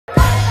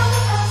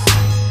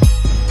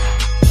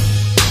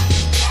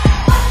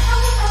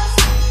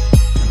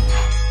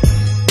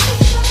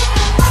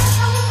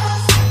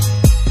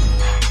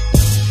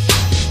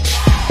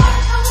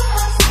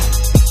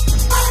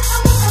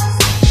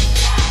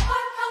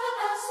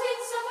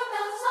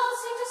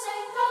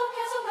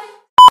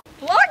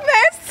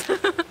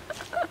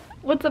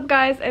What's up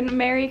guys, and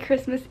Merry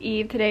Christmas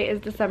Eve. Today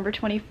is December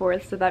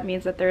 24th, so that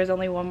means that there is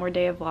only one more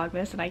day of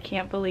Vlogmas, and I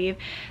can't believe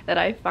that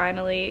I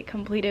finally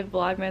completed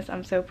Vlogmas.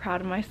 I'm so proud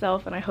of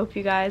myself, and I hope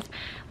you guys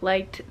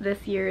liked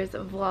this year's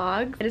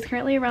vlog. It is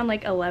currently around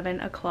like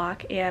 11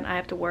 o'clock and I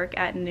have to work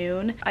at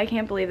noon. I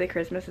can't believe that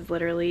Christmas is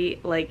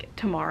literally like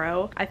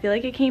tomorrow. I feel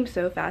like it came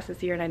so fast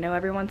this year, and I know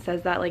everyone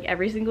says that like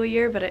every single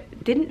year, but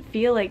it didn't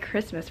feel like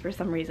Christmas for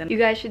some reason. You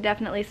guys should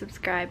definitely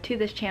subscribe to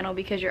this channel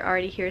because you're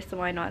already here, so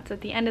why not? So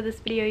at the end of this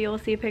video you'll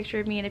see a picture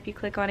of me, and if you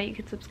click on it you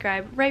can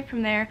subscribe right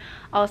from there.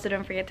 Also,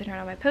 don't forget to turn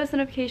on my post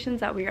notifications,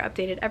 that way you're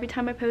updated every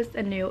time I post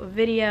a new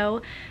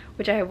video,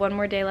 which I have one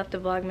more day left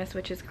of Vlogmas,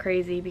 which is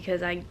crazy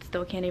because I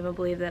still can't even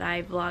believe that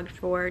I vlogged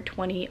for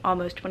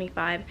almost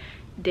 25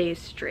 days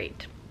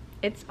straight.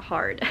 It's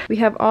hard. We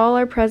have all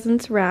our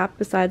presents wrapped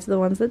besides the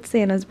ones that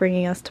Santa's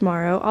bringing us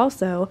tomorrow.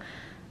 Also,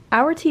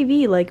 our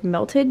TV like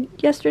melted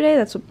yesterday,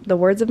 that's the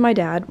words of my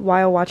dad,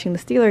 while watching the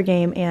Steeler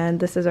game,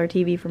 and this is our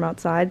TV from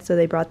outside, so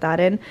they brought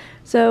that in.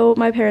 So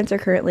my parents are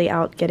currently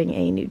out getting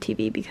a new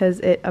TV because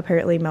it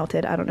apparently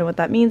melted. I don't know what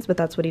that means, but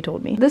that's what he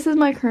told me. This is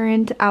my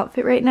current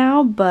outfit right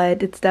now,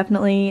 but it's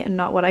definitely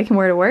not what I can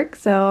wear to work,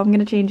 so I'm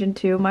gonna change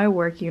into my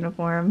work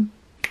uniform.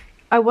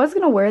 I was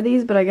gonna wear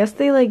these, but I guess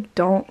they like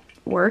don't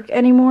work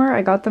anymore.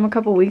 I got them a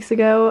couple weeks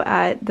ago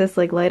at this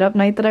like light up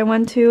night that I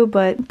went to,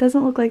 but it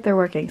doesn't look like they're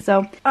working,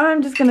 so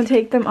I'm just gonna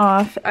take them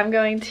off. I'm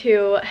going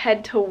to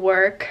head to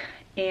work,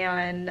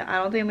 and I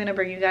don't think I'm gonna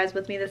bring you guys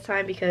with me this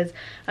time because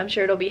I'm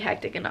sure it'll be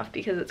hectic enough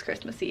because it's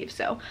Christmas Eve.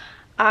 So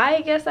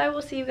I guess I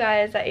will see you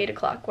guys at 8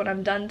 o'clock when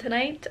I'm done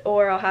tonight,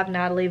 or I'll have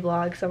Natalie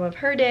vlog some of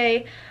her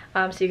day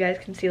so you guys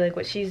can see like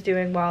what she's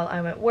doing while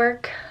I'm at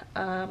work.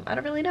 I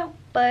don't really know,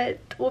 but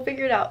we'll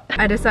figure it out.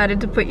 I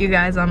decided to put you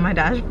guys on my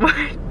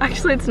dashboard.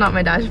 Actually, it's not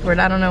my dashboard.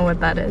 I don't know what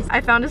that is.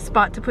 I found a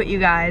spot to put you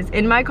guys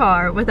in my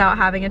car without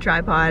having a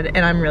tripod,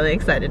 and I'm really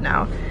excited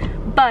now.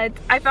 But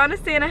I found a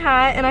Santa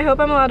hat, and I hope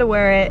I'm allowed to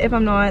wear it. If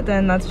I'm not,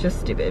 then that's just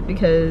stupid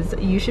because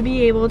you should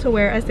be able to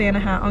wear a Santa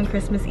hat on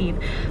Christmas Eve.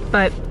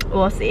 But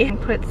we'll see.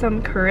 Put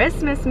some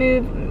Christmas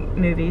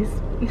movies.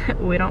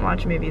 We don't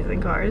watch movies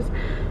in cars.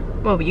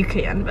 Well, you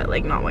can, but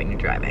like not when you're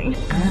driving.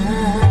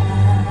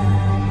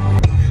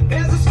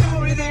 There's a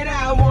story that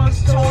I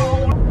once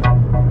told.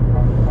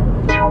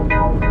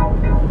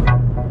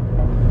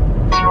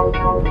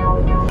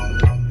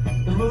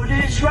 The mood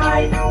is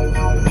right.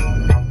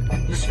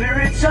 The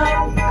spirit's up.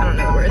 I don't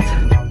know the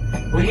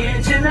words. We're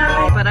here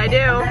tonight, but I do.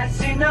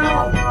 That's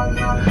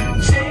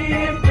enough.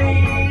 Simply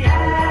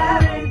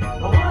having a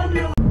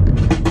wonderful.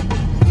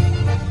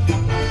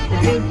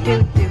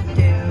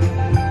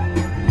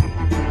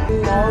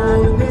 I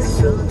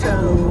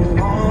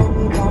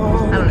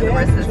don't know the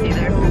words to this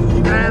either. I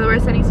don't know the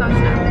words to any songs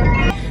now.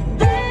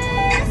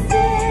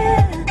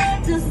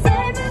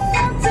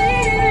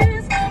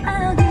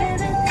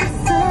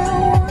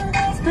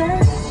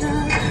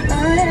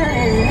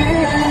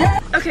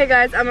 Okay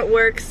guys, I'm at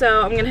work,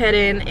 so I'm gonna head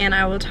in and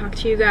I will talk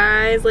to you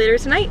guys later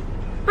tonight.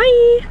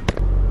 Bye!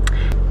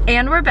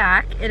 And we're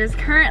back. It is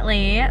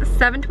currently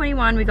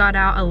 7:21. We got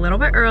out a little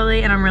bit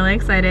early and I'm really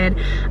excited.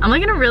 I'm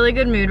like in a really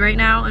good mood right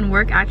now, and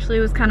work actually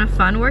was kind of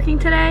fun working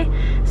today,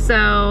 so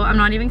I'm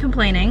not even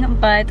complaining.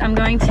 But I'm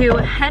going to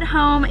head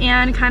home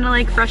and kind of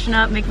like freshen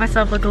up, make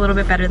myself look a little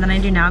bit better than I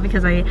do now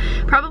because I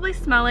probably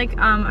smell like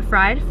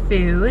fried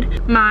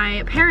food.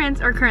 My parents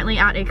are currently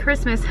at a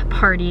Christmas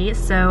party,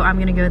 so I'm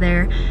gonna go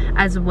there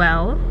as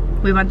well.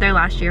 We went there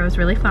last year, it was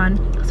really fun,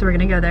 so we're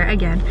gonna go there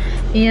again.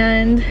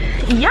 And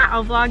yeah,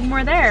 I'll vlog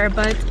more there,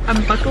 but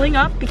I'm buckling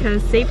up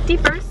because safety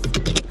first.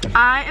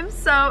 I am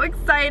so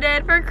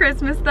excited for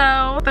Christmas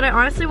though, but I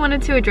honestly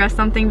wanted to address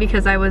something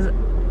because I was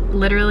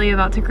literally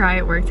about to cry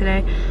at work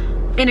today,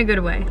 in a good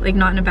way, like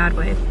not in a bad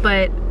way,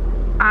 but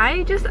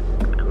I just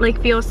like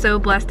feel so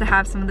blessed to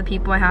have some of the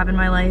people I have in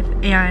my life.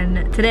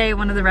 And today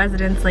one of the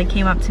residents like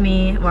came up to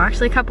me, well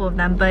actually a couple of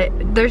them, but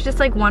there's just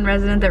like one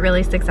resident that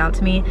really sticks out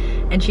to me,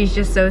 and she's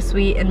just so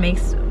sweet and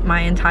makes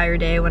my entire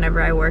day whenever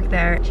I work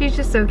there. She's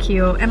just so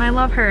cute and I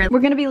love her.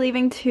 We're gonna be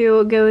leaving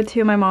to go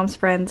to my mom's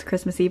friend's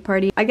Christmas Eve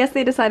party. I guess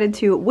they decided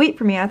to wait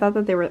for me. I thought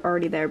that they were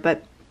already there,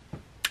 but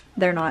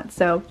they're not.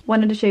 So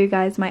wanted to show you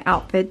guys my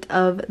outfit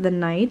of the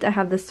night. I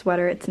have this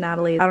sweater, it's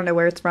Natalie's. I don't know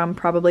where it's from,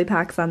 probably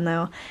PacSun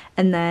though.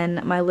 And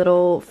then my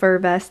little fur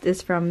vest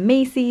is from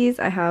Macy's.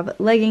 I have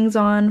leggings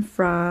on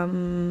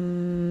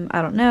from,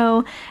 I don't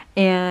know,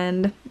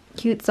 and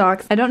cute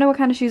socks. I don't know what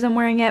kind of shoes I'm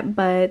wearing yet,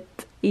 but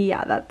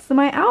yeah, that's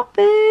my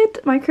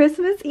outfit, my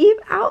Christmas Eve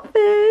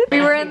outfit.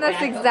 We were in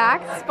this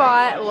exact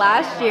spot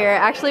last year.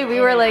 Actually, we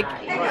were like,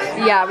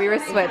 yeah, we were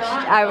switched.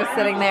 I was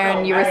sitting there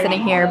and you were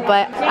sitting here,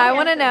 but I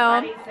want to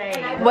know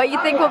what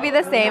you think will be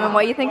the same and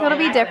what you think will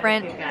be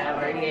different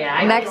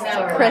next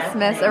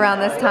Christmas around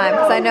this time.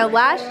 Because I know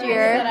last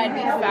year,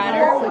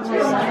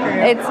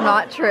 it's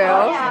not true.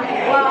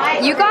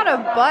 You got a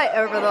butt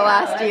over the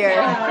last year.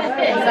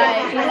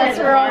 That's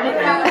where all the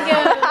food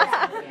goes.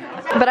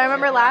 But I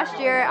remember last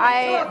year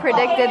I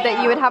predicted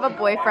that you would have a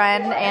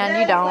boyfriend, and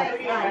you don't,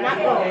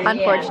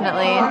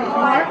 unfortunately.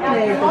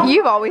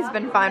 You've always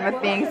been fine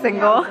with being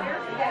single.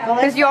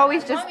 Because you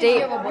always just date.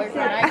 You have a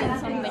boyfriend. I get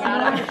something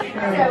out of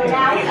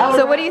it.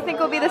 So what do you think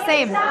will be the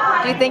same?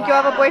 Do you think you'll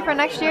have a boyfriend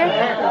next year?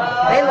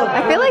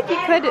 I feel like you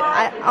could.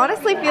 I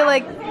honestly feel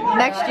like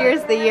next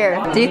year's the year.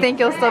 Do you think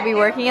you'll still be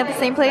working at the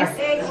same place?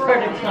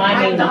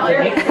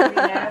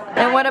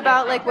 And what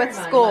about like with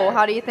school?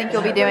 How do you think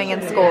you'll be doing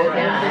in school?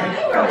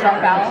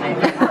 Drop out.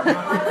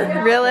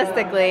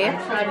 Realistically.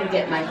 Trying to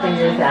get my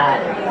fingers out.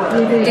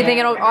 Do you think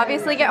it'll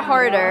obviously get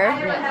harder?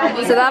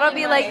 So that'll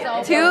be like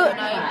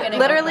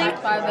literally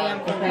 5 a.m.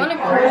 for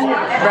clinical.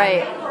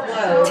 right.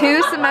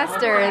 2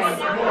 semesters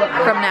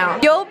from now.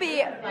 You'll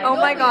be, oh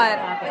my god,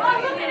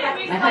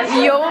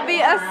 you'll be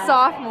a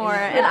sophomore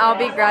and I'll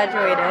be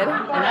graduated. And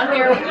I'm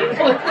here with you.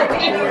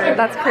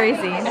 That's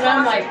crazy. And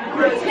I'm like,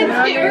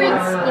 You're in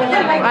school.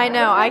 I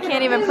know, I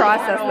can't even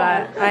process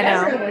that. I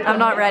know, I'm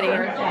not ready.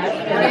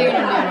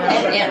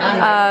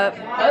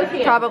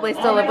 Probably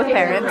still live with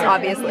parents,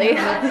 obviously.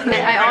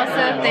 I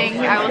also think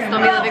I will still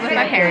be living with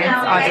my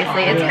parents,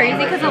 obviously. It's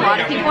crazy because a lot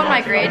of people in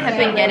my grade have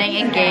been getting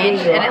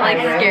engaged and it like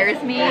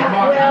scares me.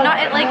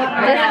 It like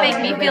doesn't make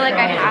me feel like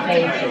I have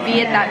to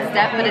be at that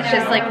step, but it's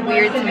just like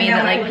weird to me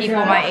that like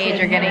people my age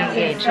are getting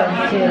engaged.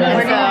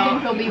 And so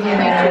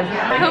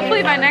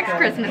hopefully by next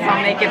Christmas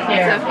I'll make it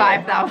to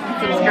 5,000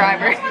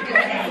 subscribers.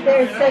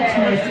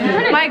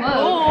 My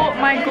goal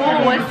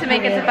was to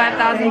make it to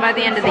 5,000 by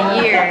the end of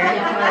the year,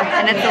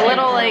 and it's a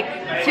little like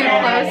too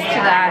close to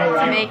that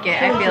to make it,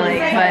 I feel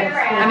like. But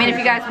I mean, if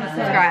you guys want to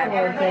subscribe,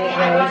 you're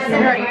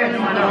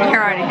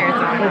already here,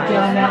 so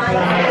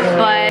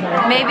but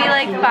maybe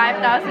like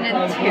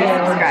 5,002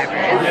 subscribers.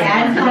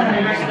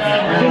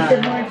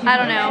 I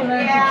don't know.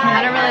 I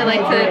don't really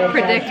like to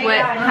predict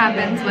what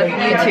happens with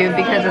YouTube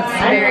because it's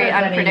very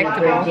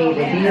unpredictable.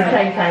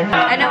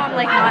 I know I'm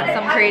like not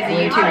some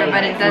crazy YouTuber,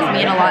 but it does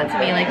mean a lot to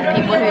me. Like the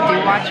people who do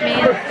watch me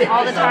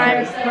all the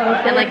time,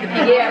 and like the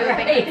people who have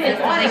been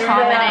consistently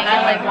commenting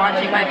and like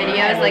watching my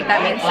videos, like that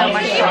means so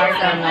much to me.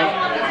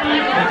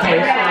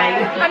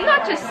 So I'm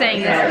not just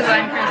saying this because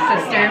I'm her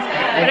sister,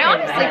 but I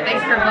honestly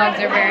think her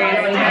vlogs are very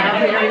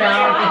entertaining.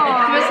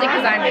 Mostly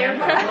because I'm here.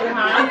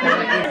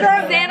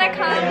 Santa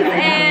comes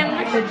in.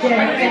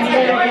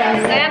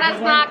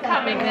 Santa's not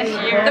coming this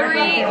year. 4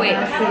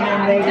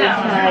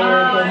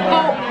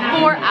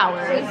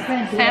 hours.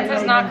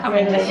 Santa's not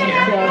coming this year.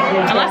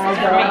 Unless it's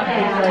for me.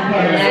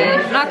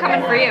 Not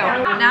coming for you.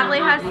 Natalie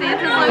has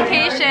Santa's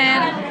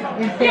location.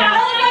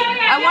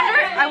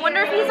 I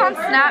wonder if he's on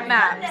Snap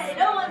Maps.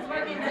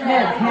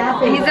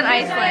 He's in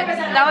Iceland.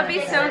 That would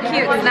be so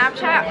cute.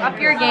 Snapchat up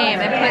your game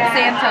and put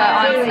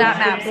Santa on Snap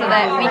Maps so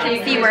that we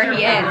can see where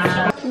he is.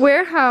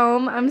 We're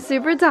home. I'm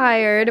super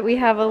tired. We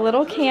have a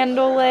little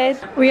candle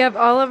lit. We have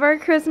all of our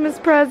Christmas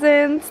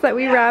presents that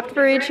we wrapped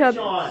for each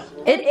other.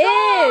 It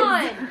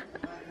is!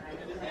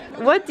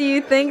 What do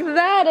you think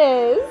that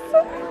is?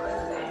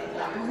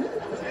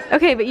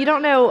 Okay, but you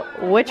don't know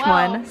which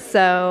one,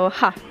 so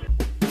ha.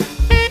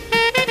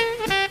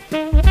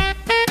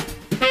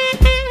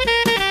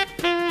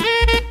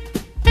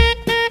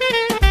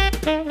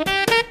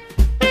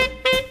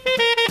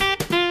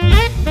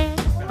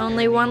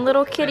 Only one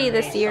little kitty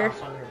this year.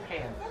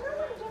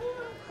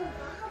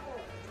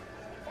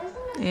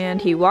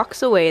 And he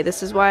walks away.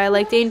 This is why I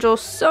liked Angel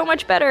so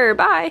much better.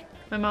 Bye.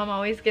 My mom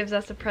always gives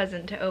us a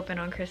present to open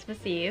on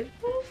Christmas Eve.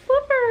 Little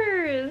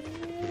slippers.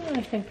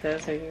 I think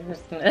those are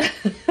yours.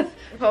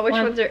 Well, which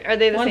ones are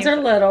they the ones same? Ones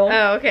are little.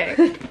 Oh, okay.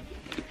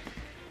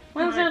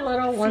 Ones are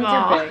little, ones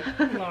Small. are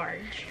big.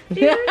 Large.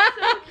 These are so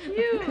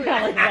cute.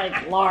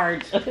 like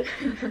large.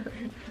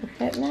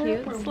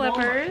 Cute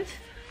slippers.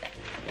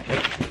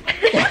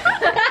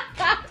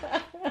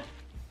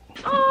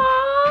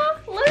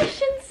 Aww,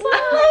 lotion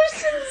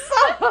socks.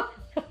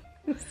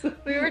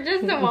 We were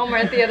just in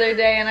Walmart the other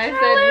day and I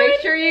said, make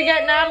sure you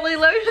get Natalie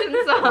lotion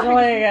socks. Oh,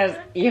 he goes,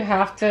 you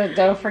have to,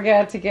 don't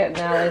forget to get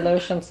Natalie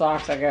lotion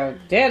socks. I go,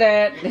 did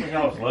it.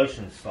 No, it's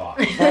lotion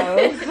socks.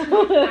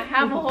 I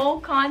have a whole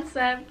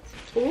concept.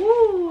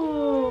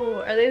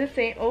 Ooh, are they the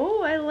same?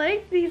 Oh, I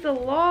like these a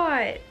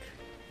lot.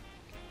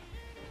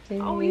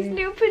 Always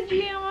new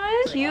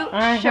pajamas. Cute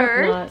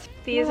shirt.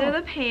 These are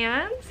the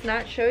pants.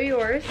 Not show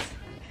yours.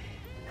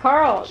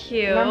 Carl,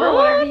 Cute. remember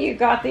whenever you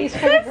got these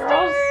for the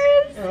girls?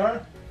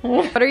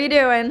 What are you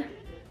doing?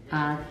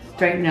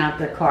 Straighten out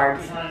the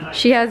cards.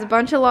 She has a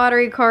bunch of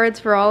lottery cards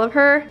for all of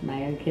her.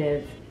 My own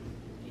kids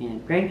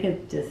and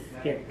grandkids just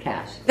get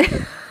cash.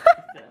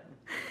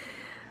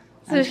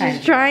 So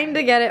she's trying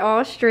to get it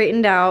all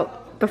straightened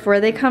out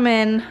before they come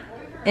in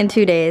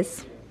 2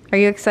 days. Are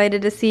you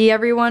excited to see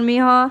everyone,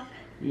 Miha?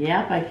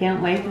 Yep, I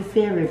can't wait to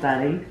see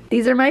everybody.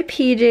 These are my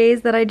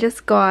PJs that I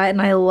just got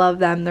and I love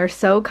them. They're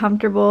so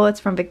comfortable.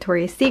 It's from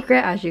Victoria's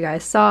Secret, as you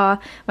guys saw.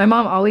 My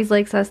mom always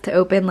likes us to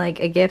open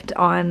like a gift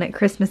on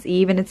Christmas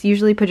Eve, and it's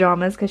usually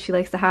pajamas because she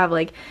likes to have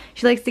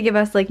she likes to give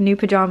us like new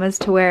pajamas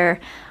to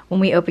wear when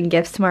we open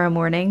gifts tomorrow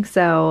morning.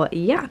 So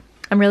yeah,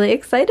 I'm really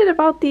excited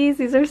about these.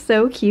 These are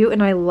so cute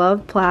and I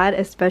love plaid,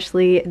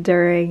 especially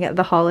during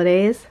the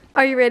holidays.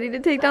 Are you ready to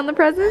take down the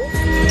presents?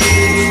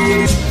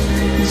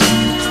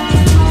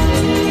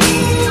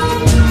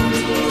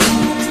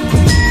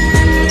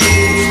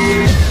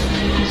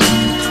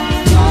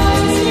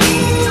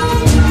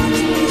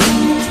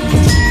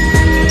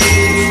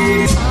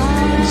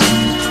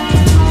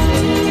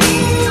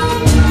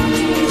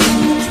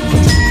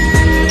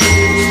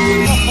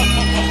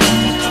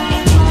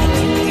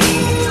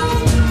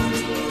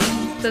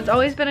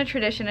 always been a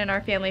tradition in our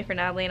family for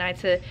Natalie and I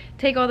to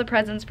take all the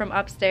presents from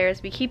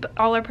upstairs. We keep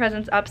all our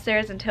presents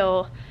upstairs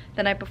until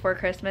the night before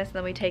Christmas, and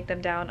then we take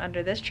them down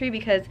under this tree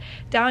because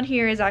down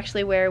here is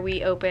actually where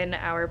we open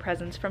our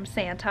presents from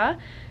Santa.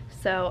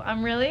 So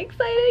I'm really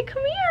excited.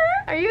 Come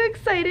here. Are you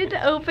excited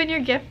to open your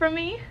gift from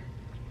me?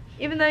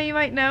 Even though you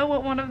might know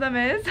what one of them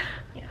is.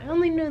 Yeah, I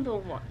only knew the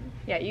one.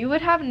 Yeah, you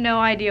would have no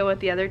idea what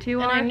the other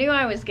two are. And I knew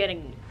I was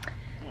getting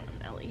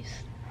one at least.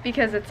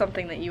 Because it's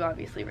something that you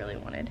obviously really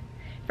wanted.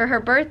 For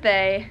her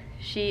birthday,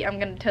 I'm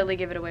gonna totally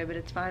give it away, but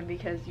it's fine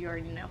because you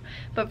already know.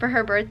 But for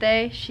her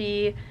birthday,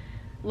 she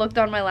looked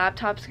on my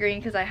laptop screen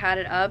because I had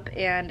it up,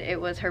 and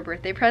it was her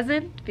birthday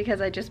present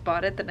because I just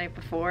bought it the night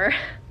before.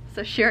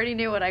 So she already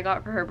knew what I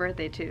got for her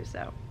birthday too,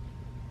 so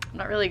I'm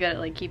not really good at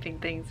like keeping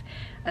things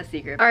a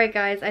secret. Alright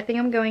guys, I think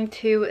I'm going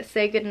to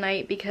say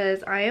goodnight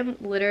because I am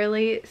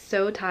literally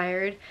so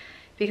tired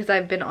because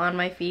I've been on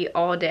my feet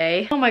all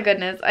day. Oh my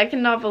goodness, I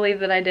cannot believe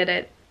that I did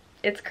it.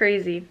 It's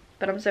crazy,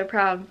 but I'm so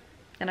proud,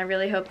 and I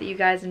really hope that you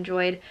guys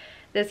enjoyed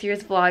this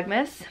year's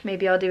Vlogmas.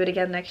 Maybe I'll do it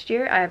again next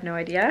year, I have no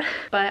idea.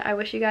 But I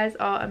wish you guys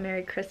all a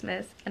Merry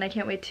Christmas, and I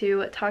can't wait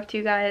to talk to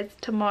you guys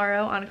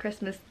tomorrow on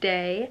Christmas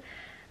Day.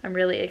 I'm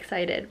really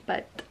excited,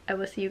 but I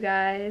will see you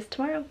guys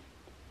tomorrow.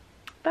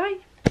 Bye.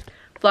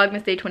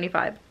 Vlogmas day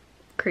 25.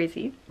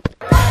 Crazy.